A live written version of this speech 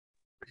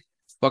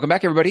Welcome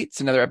back, everybody.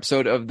 It's another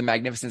episode of the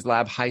Magnificence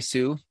Lab. Hi,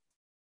 Sue.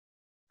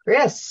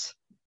 Chris,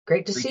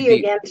 great to Great see to you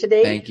be. again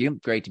today. Thank you.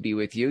 Great to be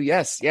with you.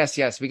 Yes.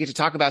 We get to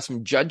talk about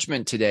some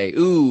judgment today.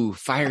 Ooh,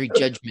 fiery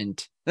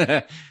judgment. We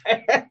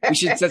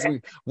should set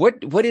something.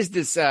 What is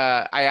this?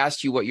 I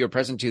asked you what you're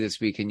present to this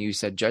week, and you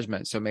said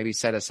judgment. So maybe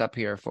set us up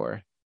here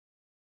for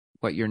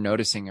what you're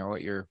noticing or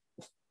what you're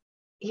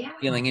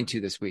feeling into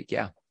this week.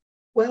 Yeah.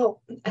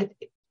 Well,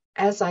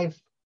 as I've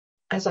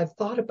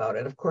thought about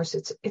it, of course,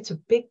 it's a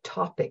big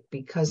topic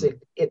because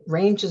it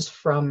ranges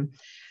from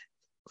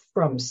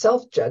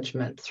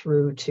self-judgment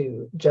through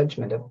to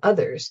judgment of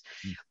others.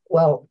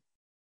 Well,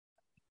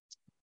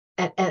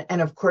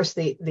 and of course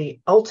the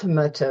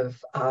ultimate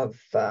of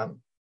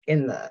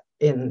in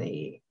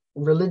the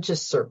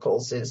religious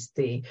circles is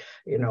the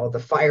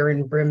fire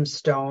and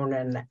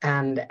brimstone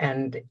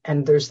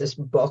and there's this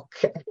book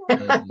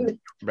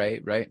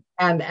Right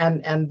and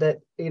that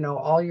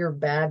all your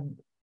bad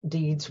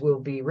deeds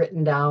will be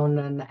written down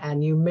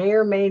and you may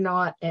or may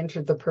not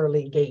enter the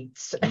pearly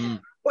gates.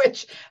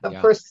 Which of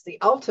course is the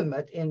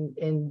ultimate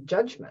in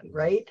judgment,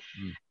 right?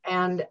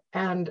 And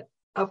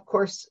of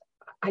course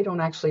I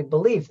don't actually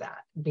believe that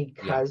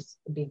because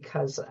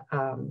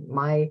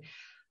my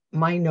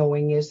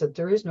knowing is that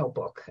there is no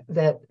book,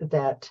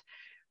 that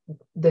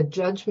the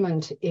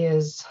judgment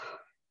is,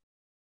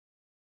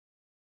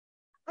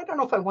 I don't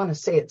know if I want to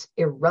say it's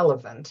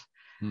irrelevant,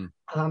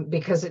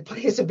 because it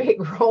plays a big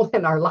role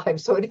in our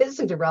lives. So it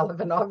isn't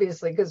irrelevant,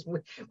 obviously, because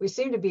we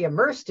seem to be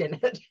immersed in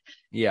it.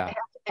 Yeah.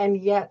 And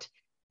yet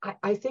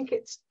I think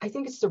it's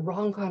the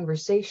wrong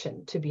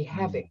conversation to be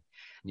having.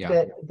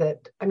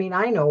 That I mean,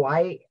 I know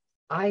I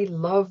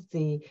love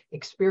the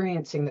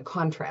experiencing the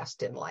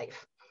contrast in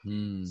life.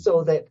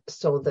 So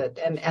that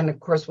and of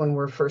course when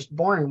we're first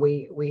born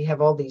we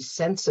have all these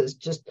senses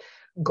just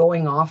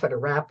going off at a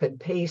rapid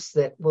pace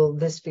that, well,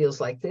 this feels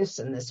like this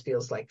and this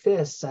feels like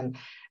this and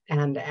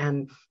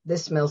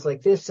this smells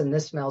like this and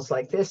this smells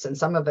like this, and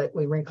some of it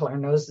we wrinkle our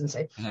nose and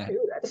say,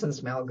 "Ooh, that doesn't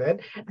smell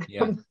good."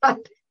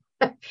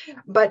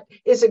 But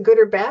is it good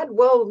or bad?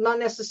 Well, not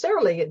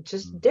necessarily. It's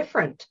just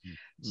different.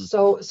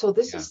 So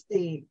this is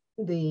the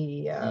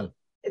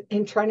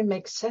in trying to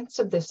make sense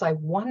of this, I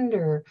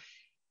wonder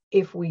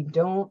if we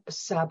don't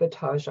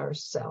sabotage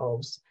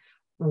ourselves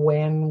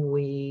when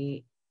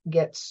we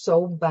get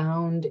so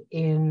bound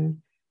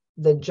in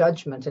the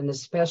judgment, and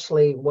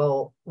especially,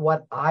 well,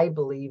 what I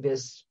believe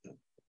is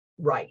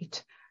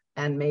right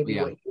and maybe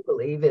what you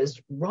believe is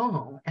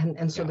wrong.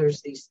 And so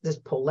there's this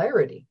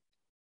polarity.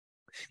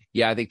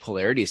 Yeah, I think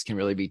polarities can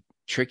really be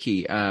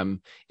tricky.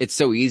 It's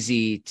so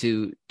easy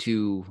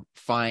to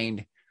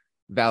find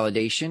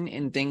validation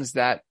in things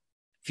that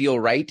feel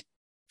right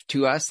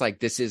to us, like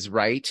this is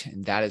right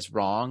and that is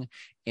wrong,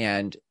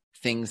 and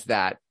things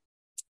that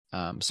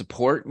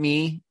support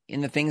me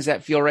in the things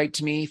that feel right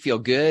to me feel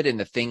good, and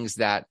the things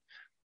that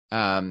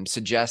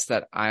suggest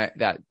that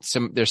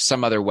there's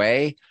some other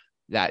way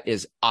that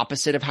is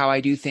opposite of how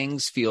I do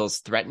things feels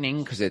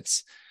threatening, because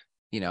it's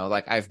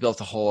like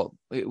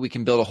we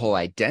can build a whole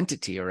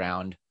identity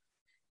around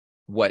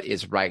what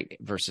is right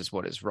versus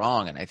what is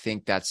wrong. And I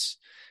think that's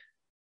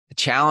the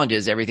challenge,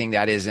 is everything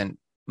that isn't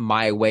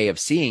my way of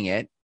seeing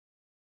it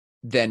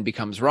then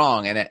becomes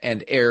wrong,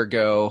 and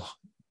ergo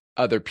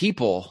other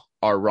people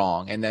are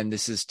wrong. And then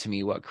this is, to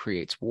me, what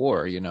creates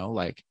war,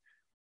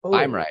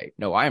 I'm right.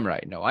 No, I'm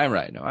right. No, I'm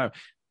right. No, I'm.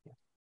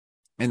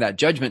 And that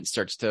judgment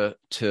starts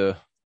to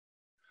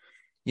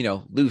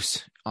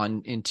loose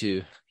on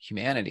into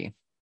humanity.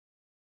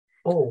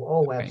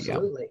 Oh,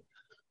 absolutely.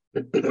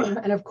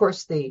 And of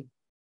course the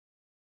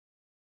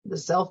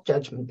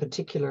self-judgment,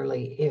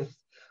 particularly if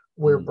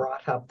we're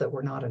brought up that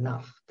we're not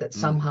enough, that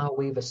somehow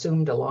we've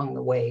assumed along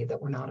the way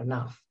that we're not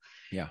enough.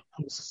 Yeah.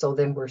 And so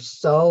then we're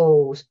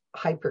so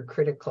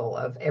hypercritical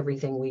of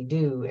everything we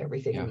do,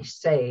 everything we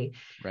say.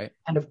 Right.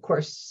 And of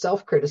course,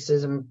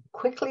 self-criticism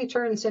quickly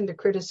turns into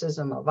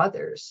criticism of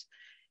others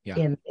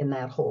in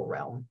that whole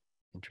realm.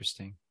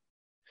 Interesting.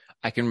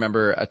 I can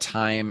remember a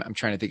time, I'm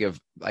trying to think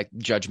of like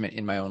judgment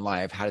in my own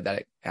life. How did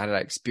I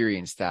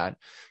experience that?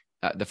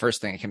 The first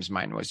thing that comes to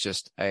mind was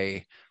just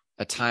a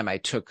time I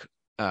took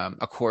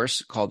a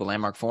course called the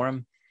Landmark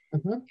Forum.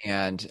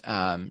 And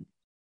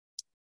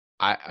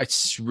I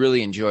just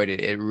really enjoyed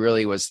it. It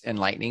really was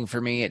enlightening for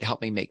me. It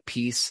helped me make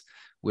peace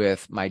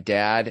with my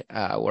dad,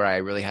 where I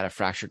really had a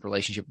fractured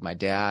relationship with my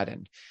dad.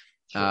 And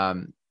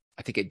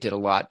I think it did a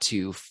lot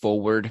to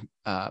forward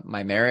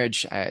my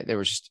marriage. And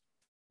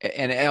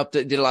it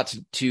did a lot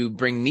to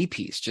bring me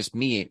peace, just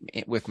me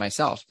with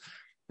myself.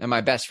 And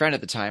my best friend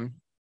at the time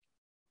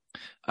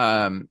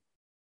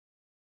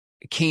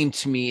came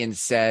to me and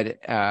said,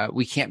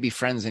 we can't be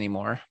friends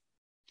anymore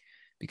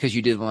because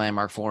you did the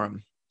Landmark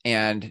Forum.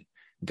 And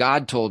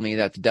God told me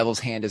that the devil's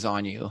hand is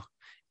on you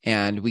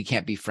and we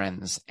can't be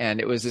friends.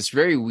 And it was this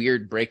very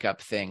weird breakup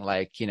thing,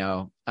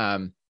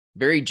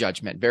 very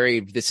judgment, very,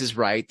 this is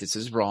right, this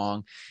is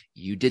wrong.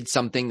 You did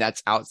something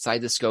that's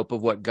outside the scope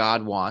of what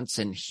God wants.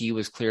 And he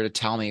was clear to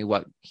tell me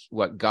what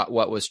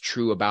was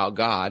true about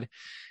God.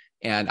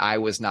 And I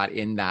was not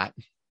in that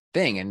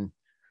thing. And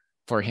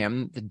for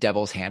him, the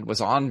devil's hand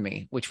was on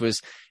me,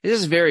 this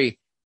is very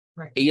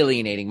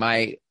alienating.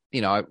 My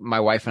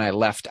wife and I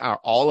left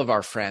all of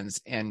our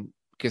friends, and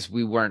because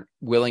we weren't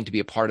willing to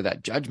be a part of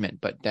that judgment.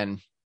 But then,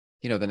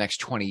 the next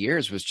 20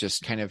 years was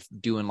just kind of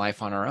doing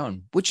life on our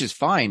own, which is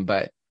fine.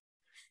 But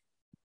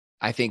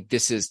I think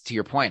this is, to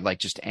your point, like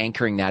just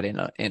anchoring that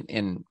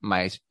in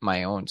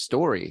my own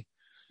story.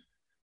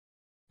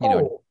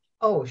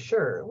 Oh,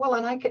 sure. Well,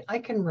 and I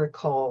can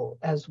recall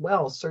as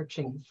well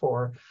searching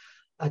for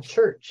a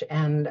church,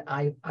 and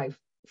I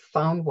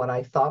found what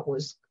I thought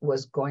was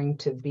going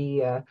to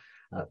be a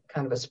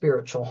kind of a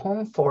spiritual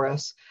home for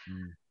us,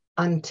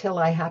 until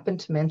I happened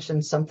to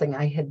mention something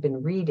I had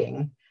been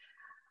reading,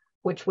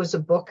 which was a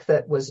book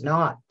that was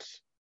not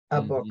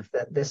a book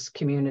that this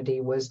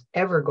community was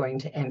ever going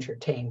to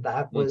entertain.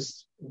 That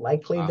was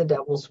likely the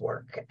devil's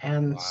work.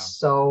 And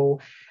so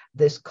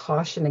this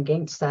caution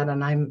against that,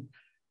 and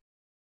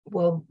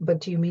well,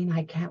 but do you mean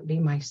I can't be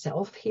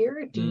myself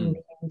here? Do you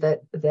mean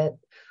that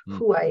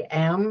who I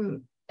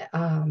am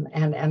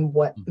and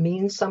what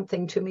means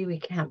something to me, we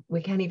can't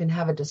even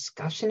have a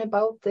discussion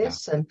about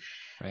this? And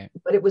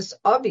but it was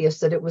obvious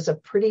that it was a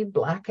pretty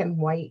black and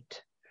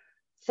white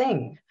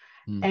thing.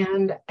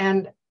 And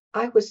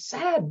I was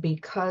sad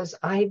because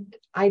I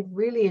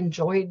really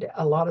enjoyed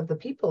a lot of the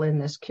people in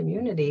this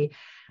community.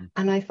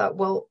 And I thought,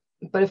 well,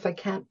 but if I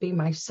can't be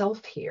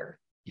myself here,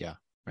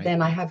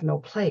 then I have no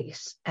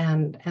place.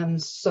 And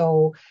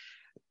so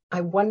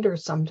I wonder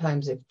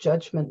sometimes if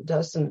judgment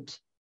doesn't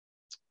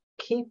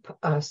keep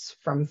us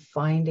from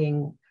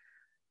finding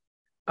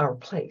our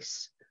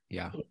place.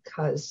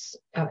 Because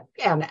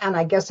and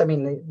I guess, I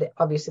mean,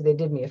 obviously they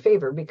did me a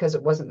favor because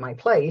it wasn't my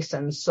place,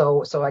 and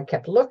so I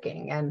kept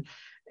looking, and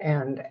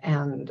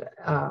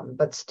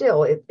but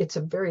still it's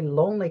a very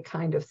lonely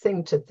kind of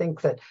thing to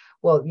think that,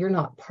 well, you're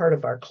not part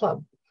of our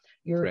club,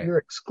 you're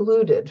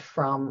excluded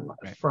from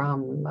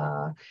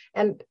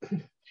and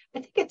I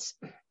think it's,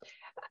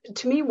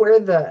 to me, where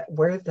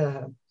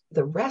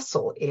the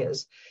wrestle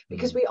is,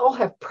 because we all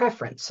have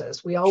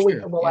preferences. We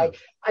always,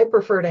 I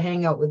prefer to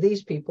hang out with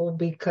these people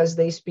because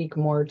they speak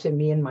more to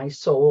me and my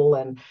soul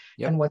and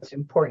what's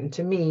important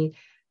to me.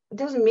 It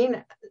doesn't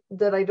mean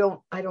that I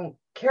don't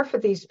care for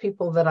these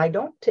people that I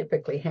don't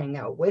typically hang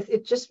out with.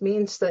 It just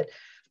means that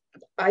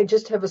I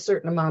just have a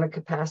certain amount of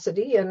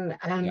capacity, and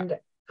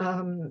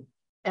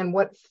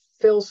what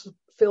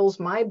fills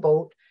my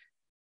boat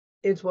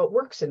is what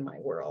works in my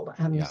world.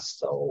 And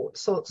so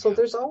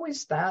there's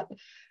always that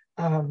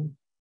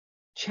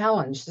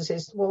challenge to say,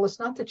 well, it's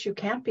not that you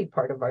can't be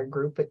part of our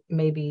group, but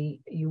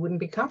maybe you wouldn't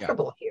be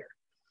comfortable here.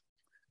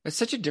 It's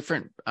such a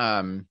different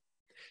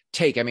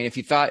take. I mean,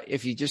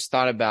 if you just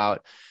thought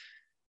about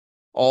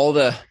all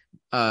the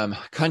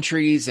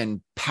countries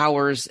and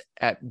powers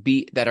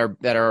that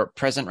are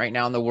present right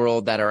now in the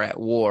world, that are at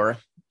war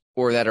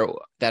or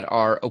that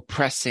are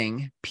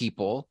oppressing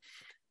people,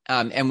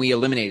 and we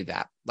eliminated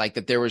that, like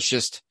that there was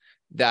just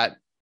that,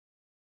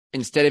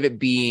 instead of it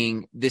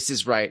being this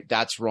is right,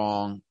 that's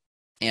wrong,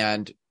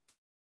 and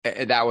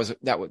that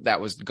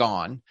was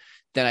gone,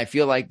 then I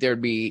feel like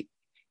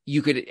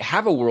you could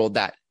have a world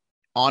that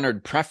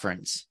honored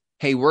preference.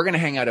 Hey, we're going to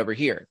hang out over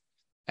here,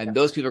 and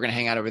those people are going to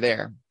hang out over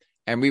there,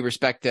 and we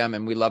respect them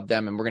and we love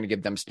them, and we're going to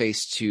give them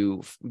space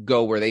to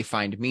go where they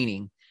find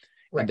meaning,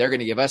 and they're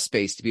going to give us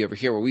space to be over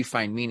here where we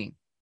find meaning.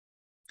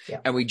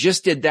 And we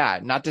just did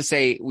that. Not to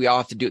say we all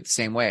have to do it the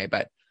same way,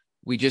 but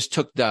we just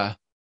took the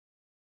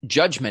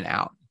judgment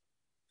out.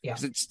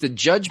 Because it's the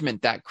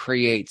judgment that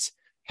creates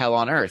hell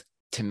on earth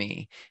to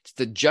me. It's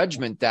the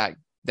judgment that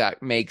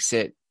makes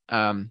it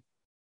that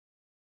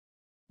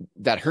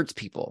hurts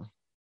people.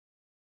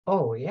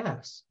 Oh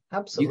yes,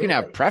 absolutely. You can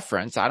have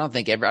preference. I don't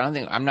think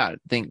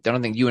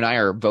you and I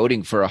are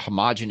voting for a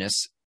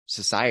homogenous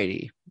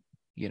society,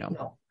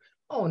 No.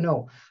 Oh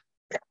no.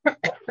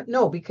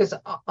 No, because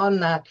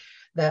on that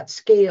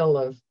scale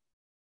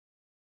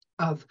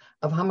of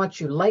how much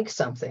you like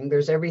something,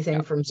 there's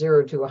everything from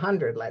 0 to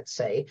 100, let's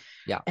say,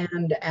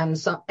 and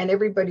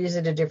everybody's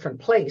at a different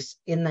place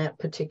in that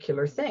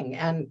particular thing,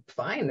 and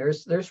fine,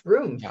 there's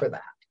room for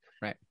that.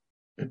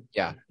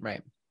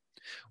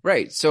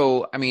 Right.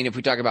 So I mean, if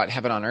we talk about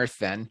heaven on earth,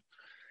 then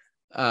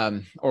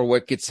or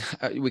what gets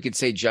we could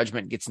say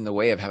judgment gets in the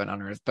way of heaven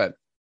on earth, but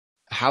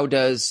how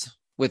does,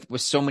 with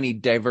so many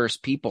diverse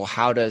people,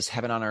 how does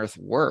heaven on earth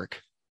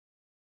work?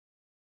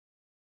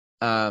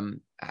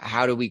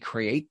 How do we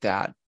create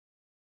that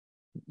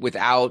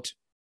without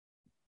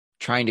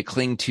trying to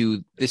cling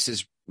to, this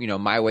is,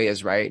 my way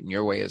is right and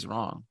your way is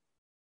wrong?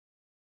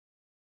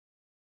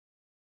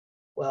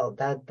 Well,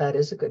 that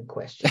is a good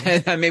question.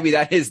 Maybe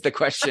that is the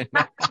question.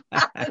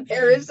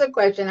 There is a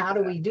question. How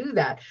do we do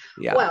that?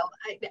 Well,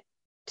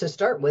 to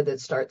start with, it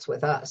starts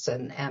with us.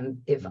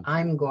 And if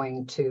I'm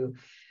going to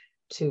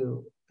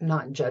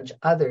not judge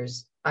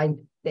others,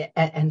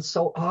 and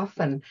so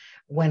often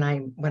when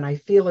I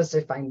feel as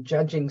if I'm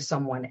judging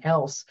someone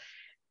else,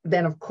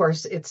 then of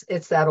course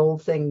it's that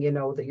old thing,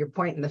 that you're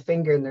pointing the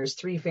finger and there's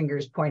 3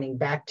 fingers pointing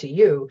back to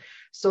you.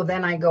 So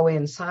then I go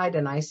inside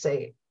and I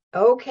say,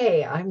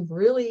 okay, I'm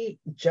really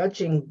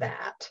judging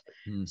that.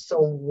 So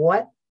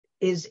what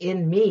is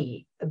in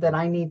me that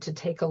I need to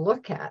take a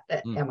look at?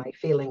 Am I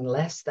feeling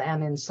less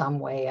than in some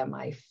way? Am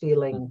I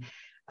feeling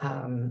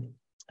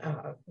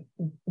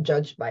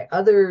judged by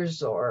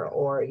others,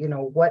 or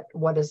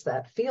what does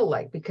that feel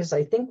like? Because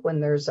I think when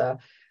there's a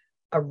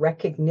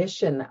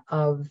recognition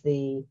of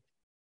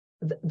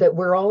that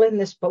we're all in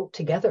this boat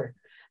together,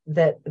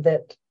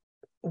 that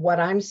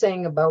what I'm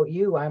saying about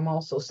you, I'm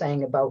also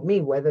saying about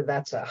me, whether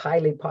that's a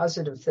highly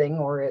positive thing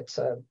or it's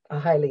a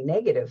highly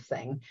negative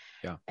thing.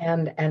 Yeah.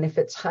 And if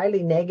it's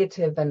highly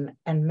negative and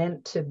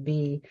meant to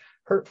be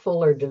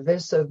hurtful or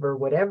divisive or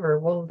whatever,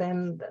 well,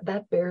 then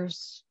that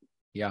bears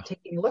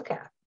taking a look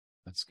at.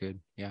 That's good.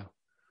 Yeah.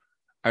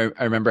 I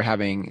remember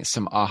having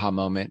some aha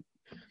moment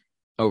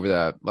over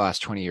the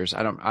last 20 years.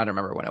 I don't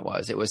remember when it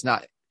was. It was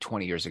not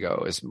 20 years ago.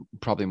 It was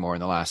probably more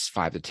in the last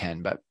 5 to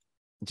 10, but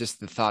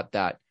just the thought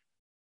that,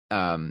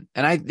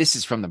 this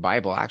is from the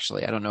Bible,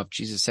 actually. I don't know if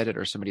Jesus said it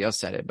or somebody else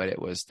said it, but it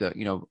was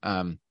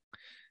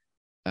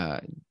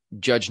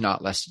judge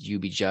not lest you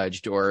be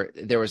judged. Or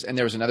there was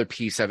another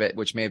piece of it,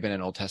 which may have been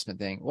an Old Testament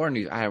thing or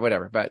new,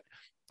 whatever, but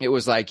it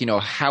was like,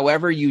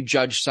 however you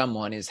judge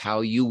someone is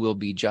how you will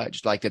be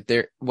judged. Like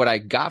that what I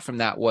got from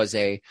that was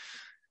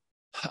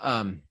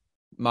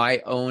my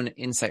own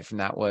insight from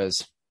that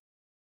was,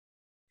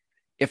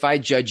 if I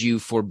judge you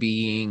for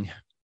being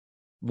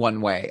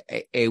one way,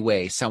 a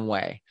way, some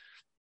way,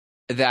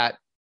 that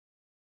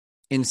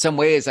in some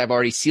ways I've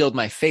already sealed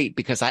my fate,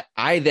 because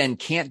I then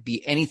can't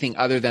be anything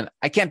other than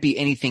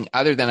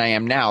I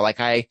am now. Like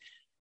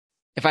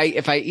if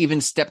I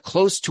even step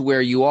close to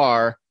where you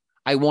are,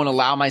 I won't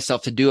allow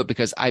myself to do it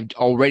because I've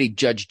already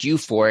judged you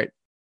for it.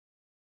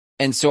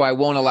 And so I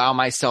won't allow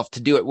myself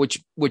to do it,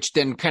 which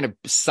then kind of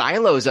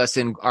silos us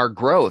in our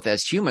growth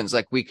as humans.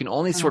 Like we can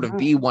only sort of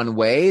be one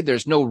way.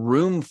 There's no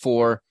room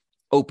for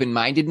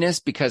open-mindedness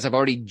because I've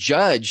already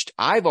judged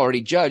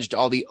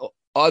all the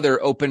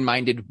other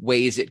open-minded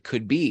ways it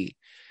could be.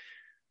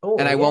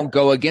 And I won't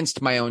go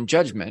against my own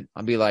judgment.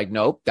 I'll be like,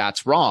 nope,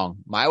 that's wrong.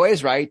 My way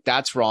is right.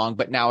 That's wrong.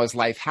 But now as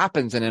life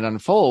happens and it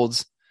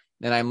unfolds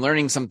and I'm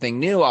learning something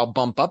new, I'll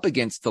bump up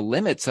against the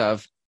limits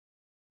of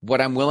what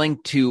I'm willing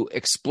to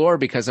explore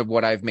because of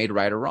what I've made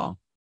right or wrong.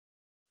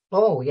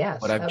 Oh,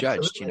 yes. What I've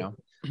absolutely.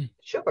 judged,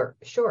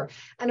 Sure.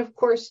 And of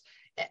course,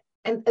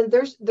 and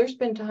there's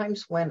been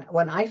times when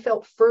I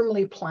felt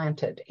firmly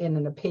planted in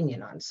an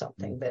opinion on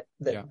something that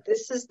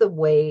this is the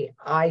way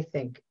I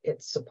think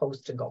it's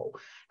supposed to go.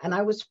 And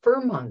I was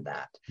firm on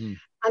that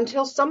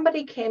until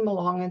somebody came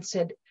along and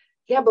said,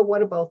 yeah, but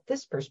what about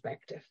this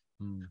perspective?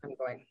 I'm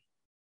going,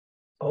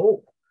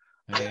 oh,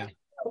 yeah.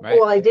 Right.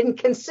 Well, I didn't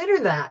consider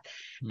that.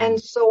 And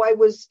so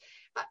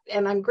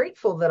and I'm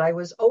grateful that I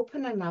was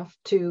open enough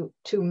to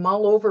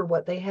mull over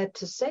what they had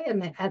to say.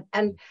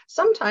 And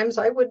sometimes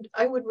I would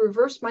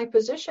reverse my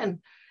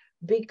position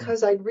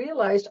because I'd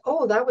realized,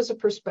 oh, that was a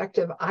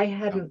perspective I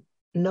hadn't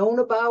known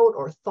about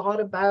or thought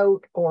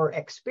about or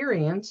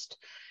experienced.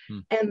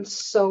 And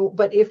so,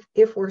 but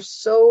if we're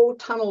so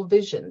tunnel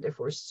visioned, if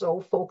we're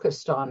so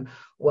focused on,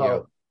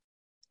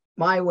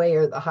 my way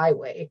or the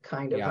highway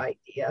kind of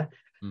idea,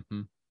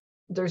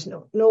 there's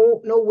no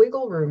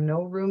wiggle room,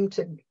 no room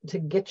to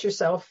get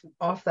yourself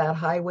off that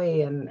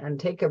highway and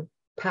take a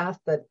path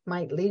that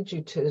might lead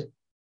you to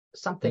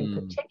something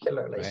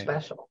particularly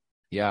special.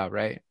 Yeah,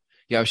 right.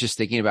 Yeah, I was just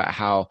thinking about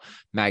how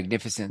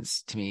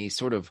magnificence to me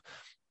sort of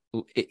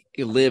it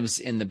lives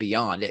in the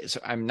beyond.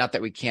 I'm not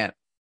that we can't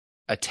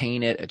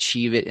attain it,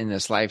 achieve it in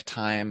this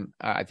lifetime.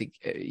 I think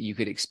you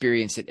could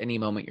experience it any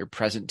moment you're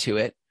present to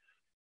it.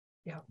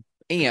 Yeah,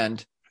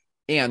 and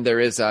there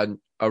is a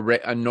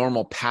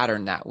normal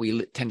pattern that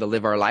we tend to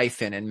live our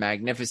life in, and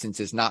magnificence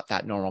is not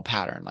that normal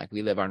pattern. Like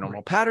we live our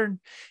normal pattern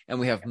and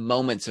we have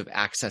moments of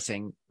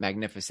accessing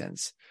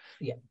magnificence.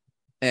 Yeah.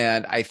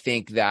 And I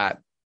think that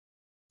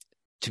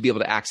to be able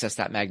to access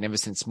that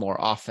magnificence more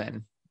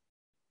often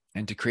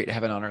and to create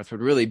heaven on earth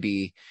would really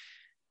be,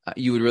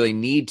 you would really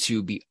need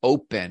to be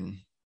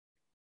open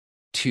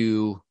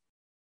to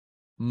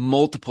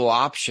multiple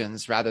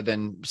options rather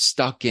than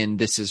stuck in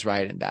this is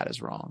right and that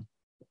is wrong.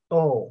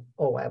 Oh,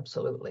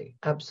 absolutely.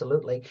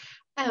 Absolutely.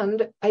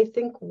 And I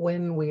think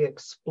when we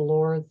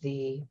explore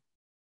the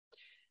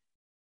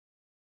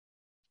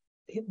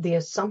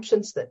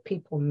assumptions that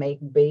people make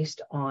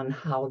based on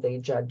how they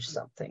judge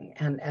something.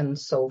 And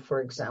so, for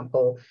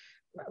example,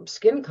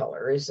 skin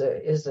color is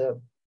a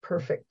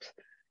perfect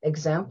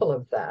example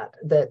of that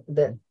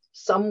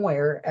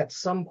somewhere at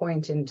some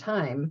point in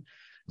time,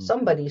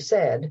 somebody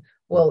said,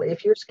 well,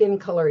 if your skin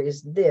color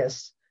is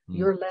this,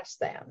 you're less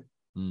than.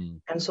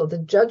 And so the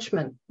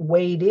judgment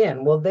weighed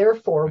in. Well,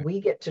 therefore, we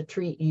get to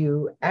treat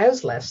you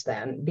as less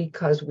than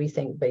because we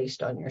think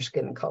based on your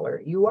skin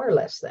color, you are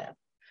less than.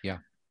 Yeah.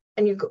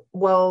 And you go,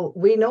 well,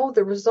 we know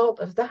the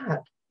result of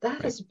that.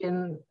 That has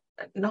been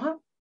not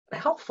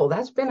helpful.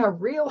 That's been a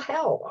real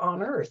hell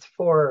on earth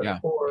for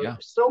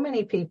so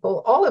many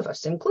people, all of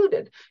us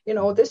included.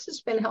 This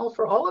has been hell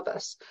for all of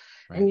us.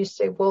 Right. And you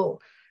say,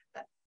 well,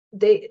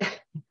 there's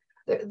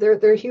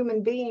they're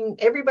human being.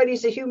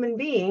 Everybody's a human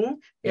being,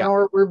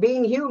 or we're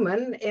being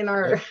human in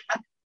our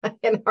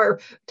in our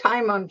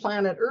time on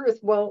planet Earth.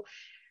 Well,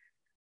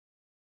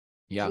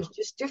 there's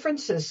just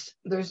differences.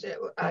 There's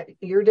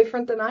you're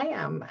different than I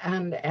am,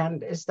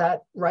 and is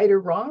that right or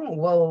wrong?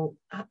 Well,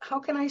 how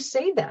can I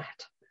say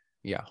that?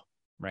 Yeah,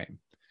 right.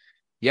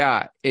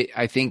 Yeah,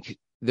 I think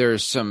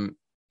there's some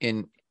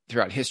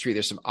throughout history.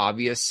 There's some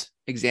obvious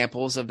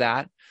examples of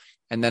that,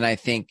 and then I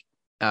think,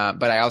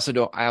 but I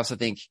also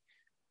think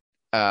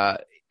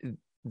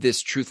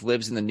this truth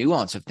lives in the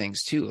nuance of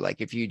things too. Like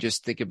if you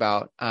just think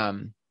about, I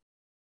don't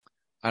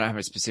have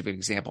a specific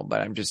example,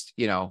 but I'm just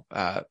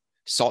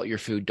salt your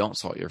food, don't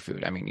salt your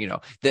food. I mean,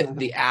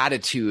 the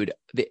attitude,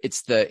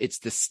 it's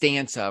the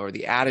stance of, or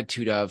the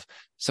attitude of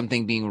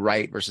something being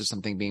right versus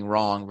something being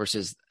wrong,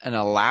 versus an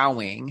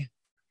allowing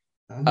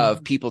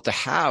of people to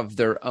have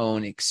their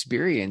own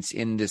experience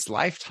in this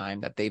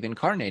lifetime that they've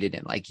incarnated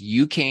in. Like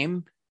you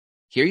came,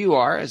 here you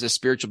are as a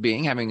spiritual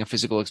being having a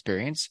physical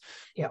experience.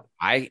 Yeah.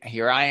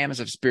 Here I am as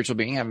a spiritual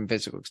being having a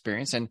physical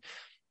experience.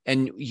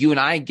 And you and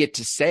I get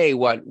to say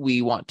what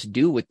we want to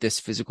do with this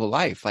physical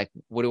life. Like,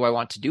 what do I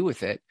want to do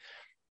with it?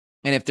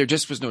 And if there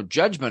just was no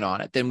judgment on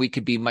it, then we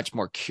could be much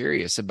more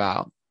curious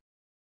about,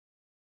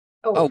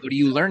 what are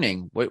you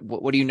learning?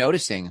 What are you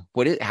noticing?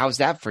 How's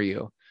that for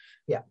you?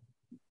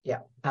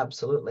 Yeah,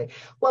 absolutely.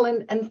 Well,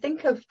 and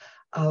think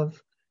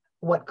of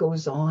what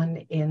goes on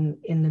in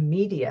the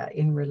media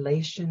in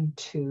relation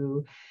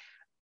to,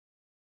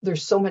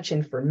 there's so much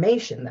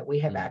information that we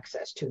have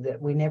access to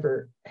that we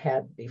never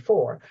had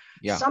before.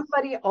 Yeah.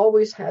 Somebody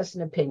always has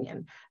an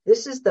opinion.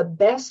 This is the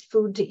best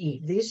food to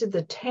eat. These are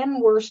the 10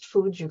 worst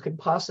foods you could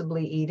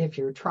possibly eat if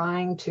you're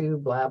trying to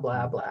blah,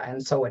 blah, blah.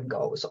 And so it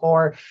goes.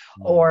 Or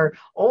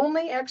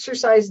only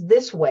exercise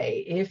this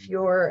way if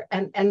you're,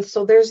 and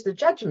so there's the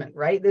judgment,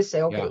 right? They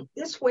say, okay,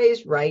 this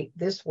way's right,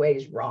 this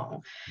way's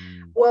wrong.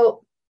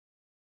 Well,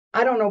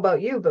 I don't know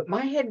about you, but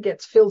my head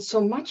gets filled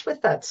so much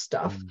with that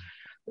stuff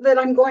that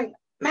I'm going,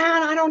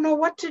 man, I don't know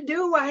what to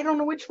do. I don't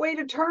know which way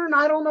to turn.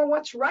 I don't know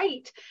what's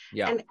right.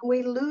 Yeah. And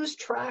we lose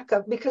track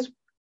of, because,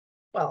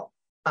 well,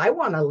 I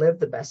want to live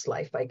the best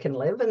life I can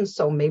live. And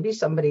so maybe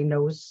somebody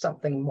knows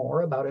something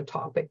more about a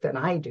topic than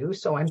I do.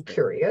 So I'm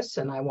curious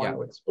and I want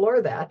to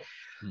explore that.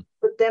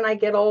 But then I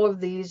get all of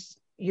these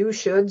you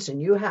shoulds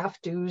and you have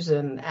to's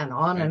and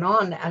on and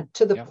on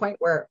to the point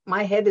where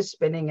my head is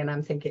spinning and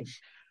I'm thinking,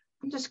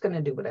 I'm just going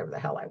to do whatever the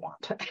hell I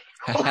want.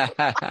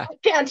 I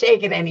can't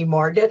take it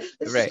anymore. This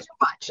is too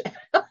much.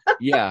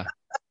 Yeah.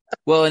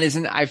 Well,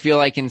 and I feel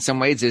like in some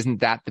ways,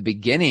 isn't that the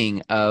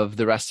beginning of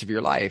the rest of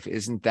your life?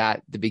 Isn't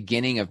that the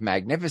beginning of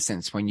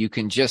magnificence, when you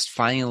can just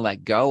finally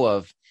let go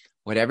of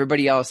what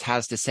everybody else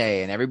has to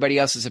say and everybody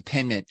else's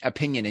opinion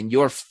and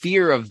your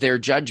fear of their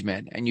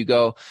judgment. And you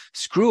go,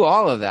 screw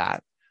all of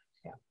that.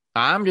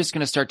 I'm just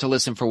going to start to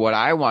listen for what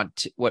I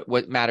want,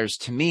 what matters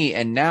to me.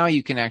 And now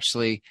you can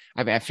actually,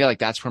 I feel like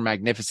that's where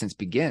magnificence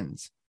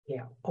begins.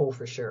 Yeah. Oh,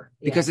 for sure.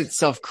 Because it's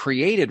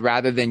self-created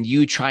rather than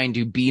you trying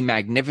to be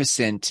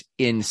magnificent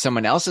in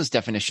someone else's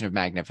definition of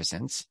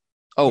magnificence.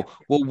 Well,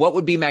 what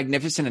would be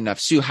magnificent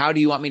enough? Sue, how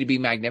do you want me to be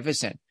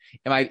magnificent?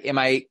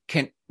 Will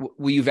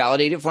you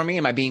validate it for me?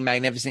 Am I being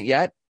magnificent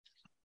yet?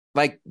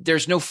 Like,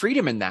 there's no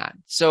freedom in that.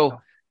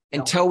 So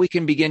until we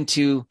can begin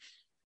to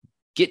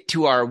get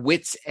to our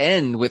wits'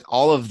 end with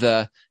all of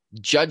the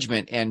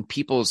judgment and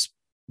people's,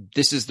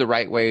 this is the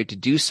right way to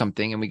do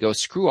something, and we go,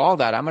 screw all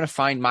that, I'm going to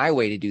find my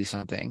way to do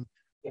something.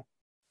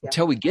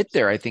 Until we get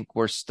there, I think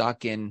we're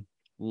stuck in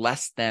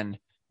less than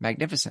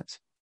magnificence.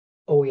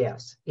 Oh,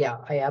 yes. Yeah,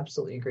 I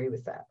absolutely agree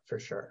with that for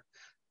sure.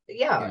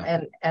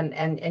 Yeah.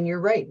 And you're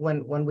right.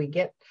 When we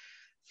get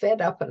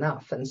fed up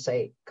enough and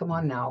say, come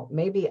on now,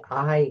 maybe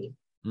I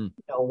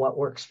know what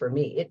works for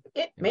me.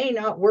 It may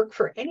not work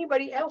for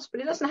anybody else,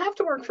 but it doesn't have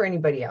to work for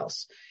anybody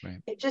else.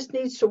 Right. It just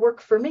needs to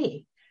work for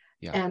me.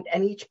 Yeah.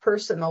 And each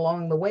person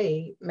along the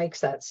way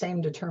makes that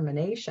same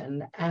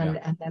determination.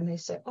 And then they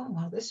say, oh,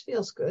 well, this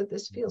feels good.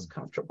 This feels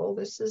comfortable.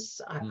 This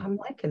is, I'm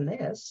liking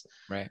this.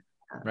 Right.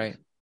 Right.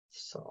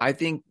 So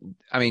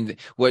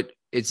what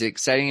is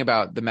exciting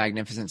about the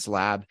Magnificence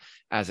Lab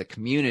as a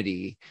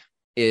community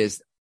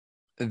is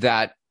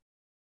that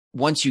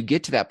once you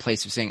get to that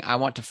place of saying, I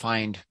want to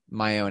find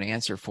my own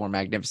answer for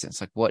magnificence,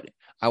 like what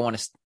I want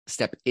to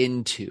step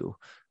into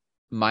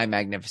my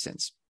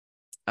magnificence.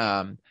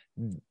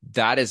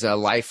 That is a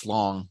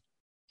lifelong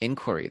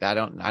inquiry. I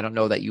don't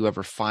know that you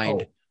ever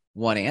find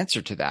one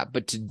answer to that,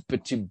 but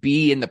to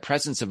be in the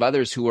presence of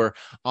others who are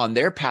on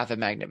their path of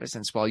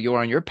magnificence while you're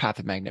on your path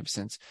of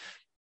magnificence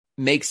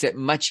makes it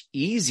much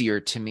easier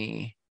to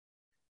me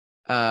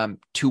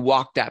to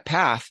walk that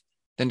path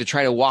than to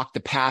try to walk the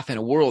path in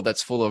a world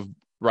that's full of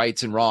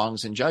rights and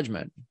wrongs and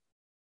judgment.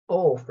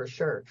 Oh, for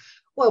sure.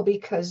 Well,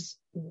 because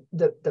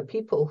the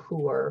people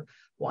who are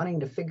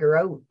wanting to figure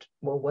out,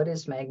 well, what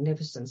is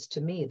magnificence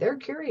to me? They're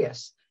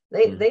curious.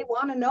 They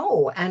want to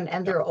know,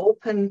 and they're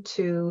open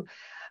to,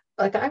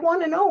 like, I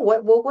want to know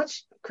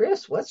what's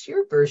Chris, what's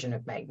your version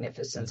of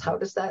magnificence? How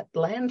does that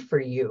land for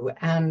you?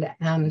 And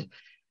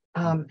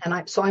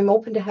So I'm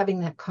open to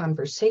having that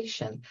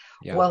conversation.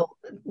 Yeah. Well,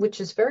 which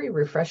is very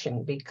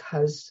refreshing,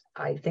 because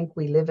I think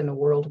we live in a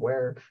world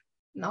where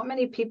not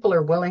many people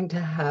are willing to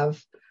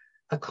have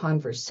a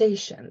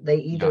conversation. They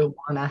either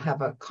want to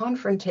have a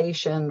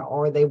confrontation,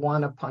 or they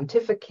want to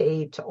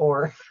pontificate,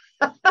 or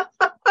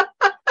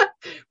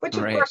which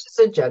of course is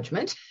a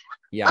judgment.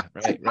 Yeah.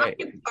 Right.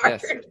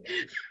 Yes.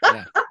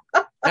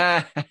 Yeah.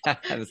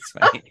 That's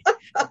funny.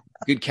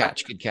 Good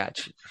catch.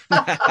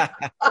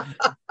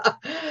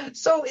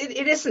 So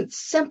it isn't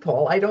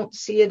simple. I don't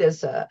see it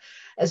as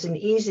an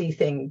easy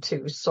thing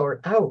to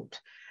sort out.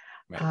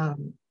 Right.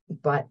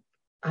 But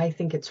I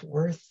think it's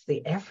worth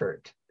the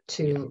effort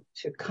to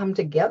come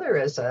together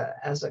as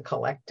a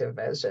collective,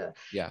 as a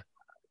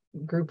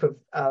group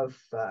of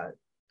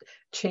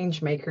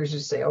change makers who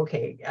say,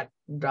 okay, I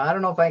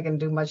don't know if I can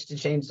do much to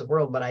change the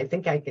world, but I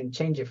think I can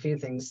change a few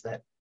things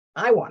that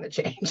I want to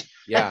change.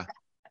 Yeah.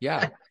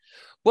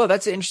 Well,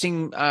 that's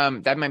interesting.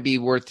 That might be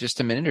worth just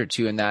a minute or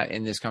two in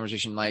this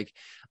conversation. Like,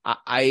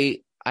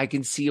 I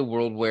can see a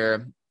world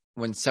where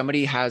when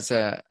somebody has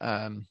a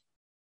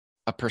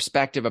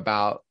perspective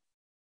about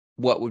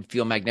what would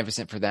feel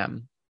magnificent for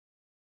them,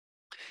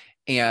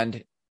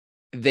 and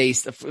they,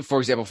 for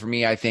example, for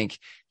me, I think,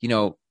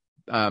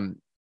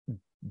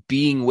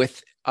 being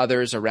with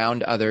others,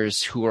 around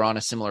others who are on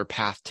a similar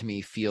path to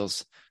me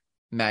feels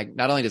not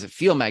only does it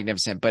feel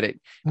magnificent, but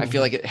I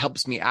feel like it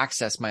helps me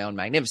access my own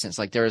magnificence.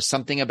 Like, there is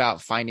something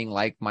about finding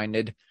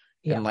like-minded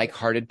and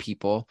like-hearted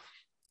people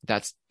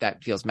that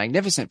feels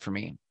magnificent for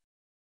me.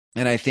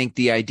 And I think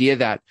the idea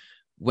that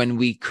when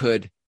we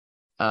could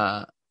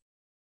do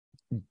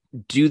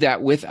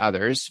that with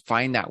others,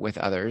 find that with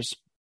others,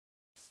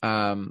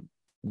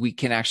 we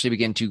can actually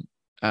begin to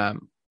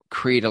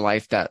create a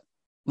life that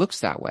looks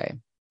that way.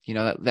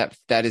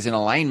 That is in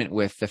alignment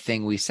with the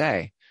thing we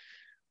say.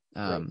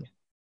 Right.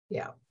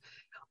 Yeah.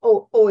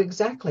 Oh,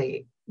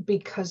 exactly.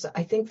 Because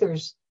I think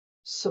there's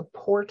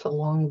support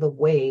along the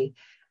way.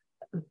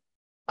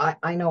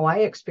 I know I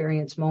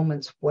experience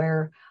moments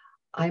where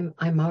I'm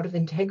out of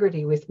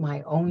integrity with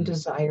my own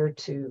desire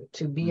to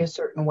be a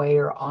certain way,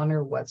 or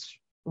honor what's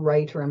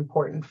right or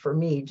important for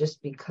me,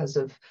 just because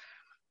of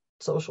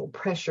social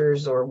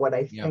pressures or what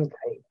I think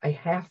I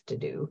have to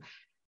do.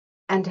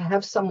 And to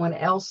have someone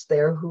else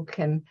there who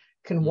can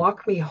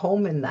walk me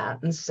home in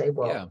that and say,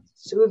 well,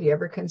 Sue, have you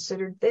ever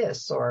considered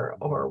this, or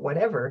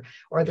whatever,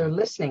 or they're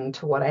listening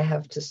to what I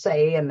have to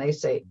say, and they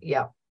say,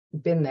 yeah,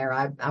 been there.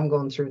 I'm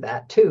going through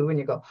that too. And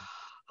you go,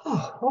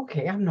 oh,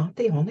 okay, I'm not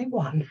the only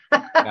one.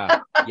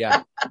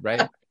 Right.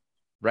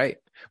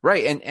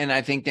 And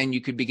I think then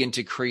you could begin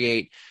to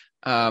create,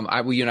 you and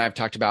I have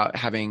talked about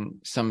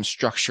having some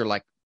structure,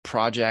 like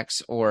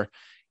projects, or,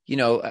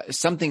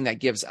 something that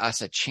gives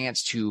us a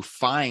chance to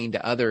find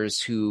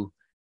others who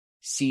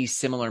see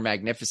similar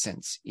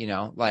magnificence,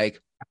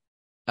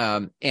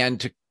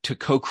 and to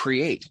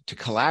co-create, to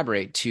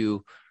collaborate,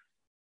 to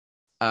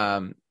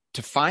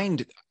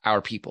find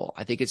our people.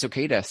 I think it's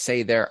okay to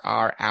say there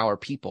are our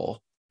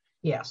people.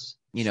 Yes.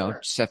 Sure.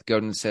 Seth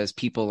Godin says,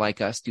 people like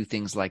us do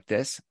things like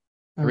this.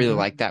 I really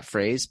like that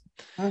phrase,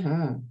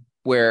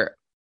 where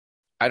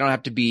I don't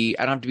have to be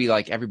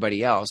like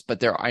everybody else,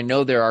 but I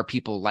know there are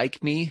people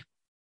like me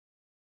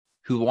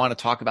who want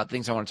to talk about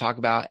things I want to talk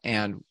about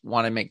and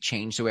want to make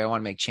change the way I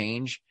want to make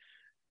change.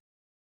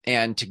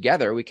 And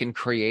together we can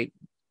create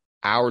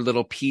our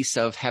little piece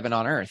of heaven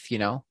on earth,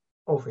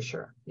 Oh, for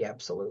sure. Yeah,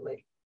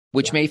 absolutely.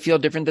 Which may feel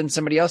different than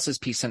somebody else's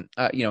piece on,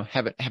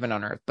 heaven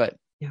on earth. But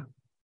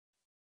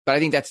I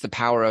think that's the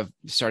power of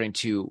starting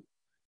to,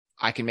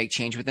 I can make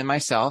change within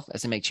myself.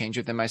 As I make change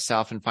within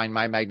myself and find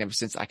my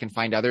magnificence, I can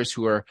find others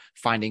who are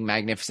finding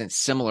magnificence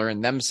similar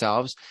in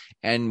themselves.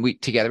 And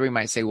together we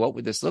might say, what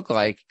would this look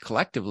like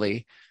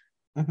collectively?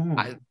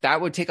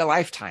 That would take a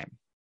lifetime.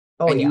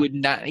 You would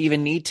not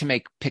even need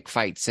to pick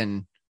fights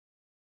and,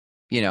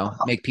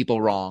 make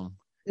people wrong.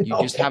 You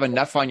just have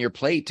enough on your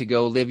plate to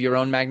go live your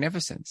own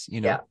magnificence,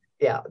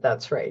 Yeah,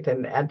 that's right.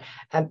 And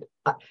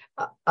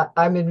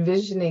I'm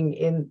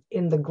envisioning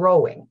in the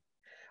growing,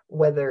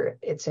 whether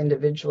it's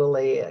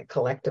individually,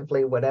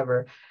 collectively,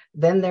 whatever,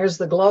 then there's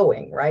the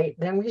glowing, right?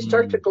 Then we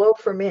start to glow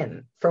from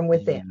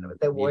within,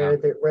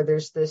 where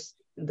there's this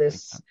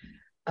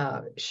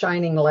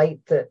shining light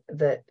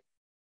that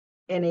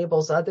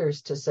enables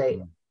others to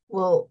say,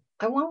 well,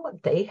 I want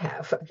what they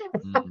have.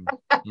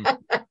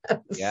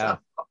 Yeah.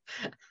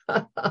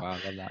 Wow,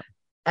 I love that.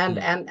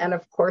 And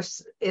of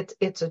course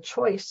it's a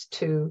choice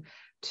to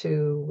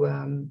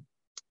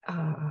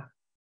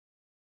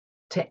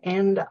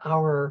end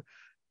our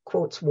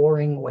quotes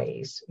warring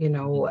ways,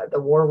 the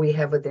war we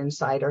have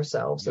inside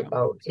ourselves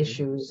about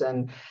issues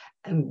and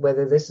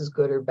whether this is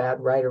good or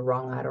bad, right or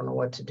wrong, I don't know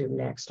what to do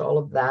next. All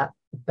of that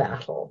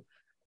battle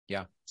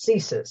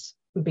ceases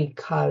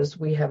because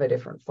we have a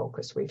different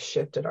focus. We've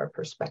shifted our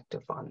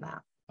perspective on that.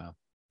 Wow,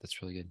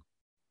 that's really good.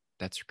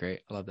 That's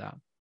great. I love that.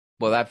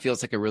 Well, that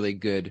feels like a really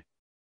good,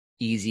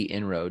 easy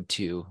inroad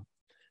to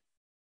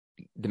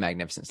the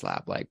Magnificence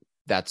Lab. Like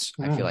I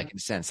feel like in a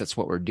sense, that's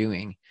what we're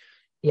doing.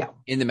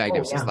 in the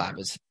Magnificence Lab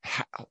is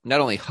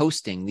not only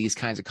hosting these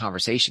kinds of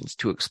conversations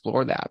to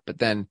explore that, but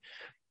then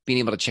being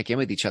able to check in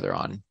with each other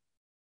on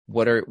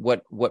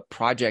what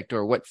project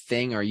or what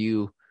thing are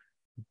you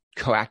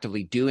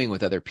coactively doing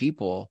with other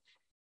people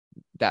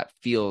that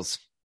feels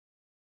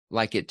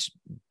like it's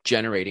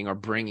generating or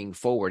bringing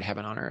forward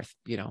heaven on earth,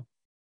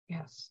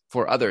 yes,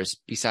 for others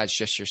besides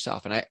just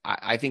yourself. And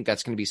I think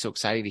that's going to be so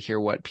exciting to hear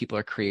what people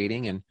are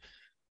creating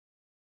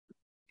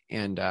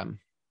and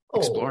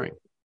exploring.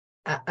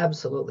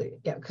 Absolutely.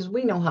 Yeah. Because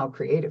we know how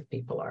creative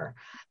people are.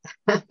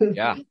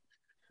 Yeah.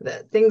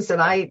 The things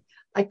that I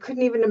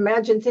couldn't even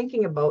imagine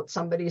thinking about.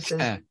 Somebody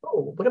says,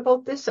 oh, what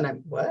about this? And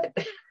I'm, what?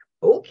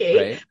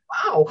 Okay. Right.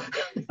 Wow.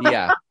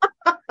 Yeah.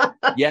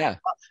 Yeah.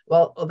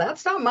 Well,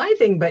 that's not my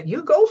thing, but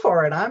you go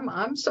for it.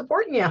 I'm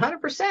supporting you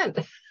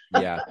 100%.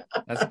 Yeah.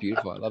 That's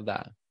beautiful. I love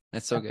that.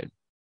 That's so good.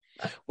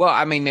 Well,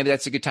 I mean, maybe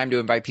that's a good time to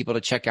invite people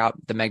to check out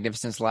the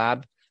Magnificence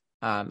Lab.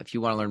 If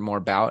you want to learn more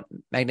about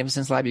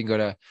Magnificence Lab, you can go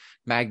to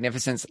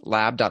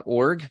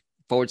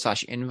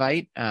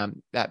magnificencelab.org/invite.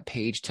 That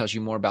page tells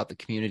you more about the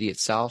community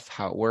itself,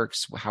 how it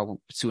works, how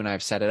Sue and I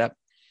have set it up.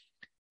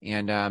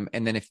 And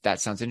then if that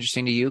sounds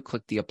interesting to you,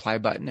 click the apply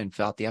button and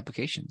fill out the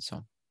application.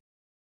 So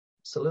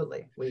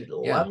absolutely. We'd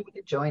love you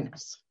to join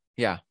us.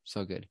 Yeah.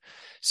 So good.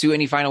 Sue,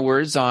 any final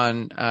words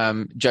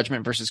on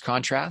judgment versus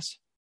contrast?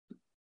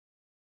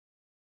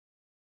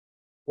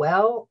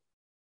 Well,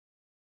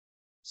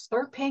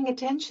 start paying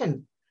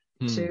attention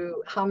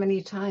to how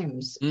many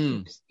times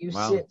you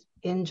sit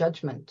in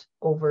judgment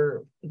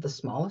over the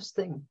smallest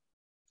thing.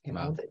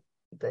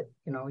 That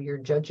you're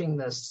judging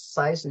the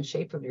size and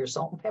shape of your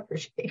salt and pepper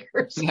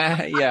shakers.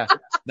 Yeah,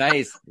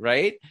 nice,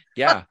 right?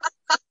 Yeah.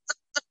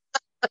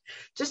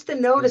 Just the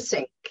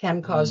noticing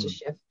can cause a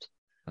shift.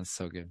 That's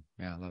so good.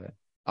 Yeah, I love it.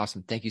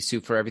 Awesome. Thank you,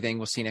 Sue, for everything.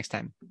 We'll see you next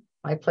time.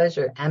 My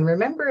pleasure. And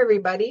remember,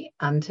 everybody,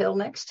 until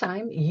next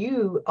time,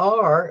 you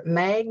are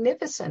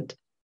magnificent.